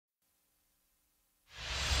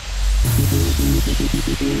Hitting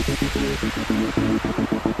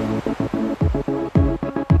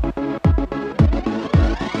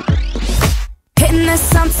the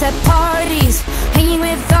sunset parties, hanging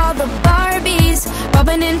with all the Barbies,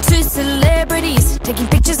 bumping into celebrities, taking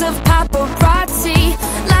pictures of paparazzi,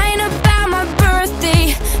 lying about my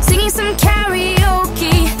birthday, singing some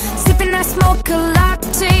karaoke, sipping that smoke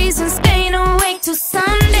lattes and staying awake till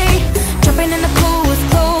Sunday, jumping in the pool with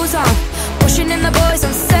clothes on, pushing in the boys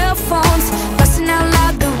on cell phones, busting out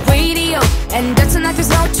loud the radio and dancing like there's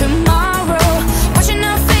no tomorrow, watching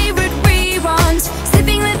our favorite reruns,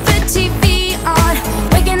 sleeping with the TV on,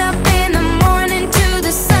 waking up in the morning to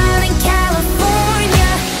the sun in California.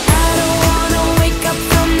 I don't wanna wake up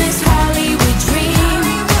from this Hollywood dream.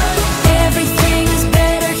 Everything is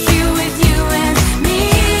better here with you and me.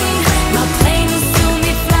 My plane will soon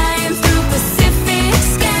be flying through Pacific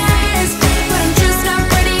skies, but I'm just not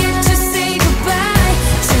ready yet to say goodbye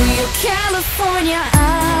to your California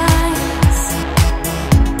eyes.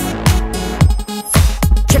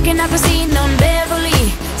 Checking out cuisine on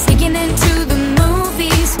Beverly, sneaking into the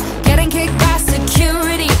movies, getting kicked by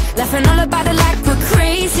security, laughing all about it like we're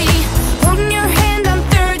crazy, holding your hand on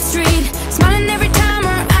 3rd Street, smiling every time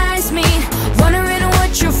our eyes meet, wondering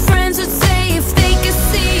what your friends would say if they could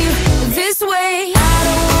see you this way. I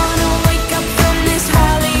don't wanna wake up from this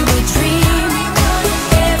Hollywood dream.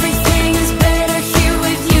 Everything is better here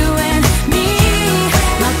with you and me.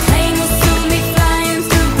 My plane will soon be flying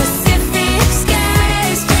through Pacific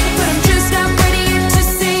skies, but I'm just not ready yet to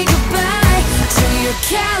say goodbye to your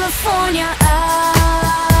California eyes.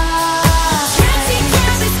 Taxi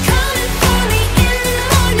cab is coming for me in the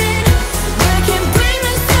morning, but I can't bring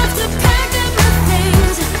myself to pack up my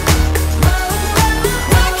things.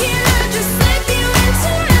 Why can't I just slip you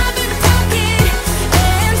into my back pocket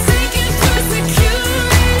and take you through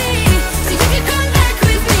security so you can come back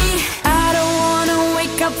with me? I don't wanna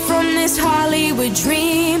wake up from this Hollywood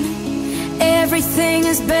dream. Everything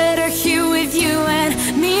is better here with you and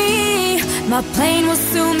me. My plane will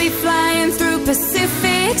soon be flying through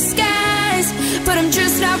Pacific skies, but I'm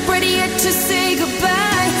just not ready yet to say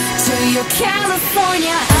goodbye to your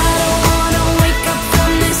California. I don't wanna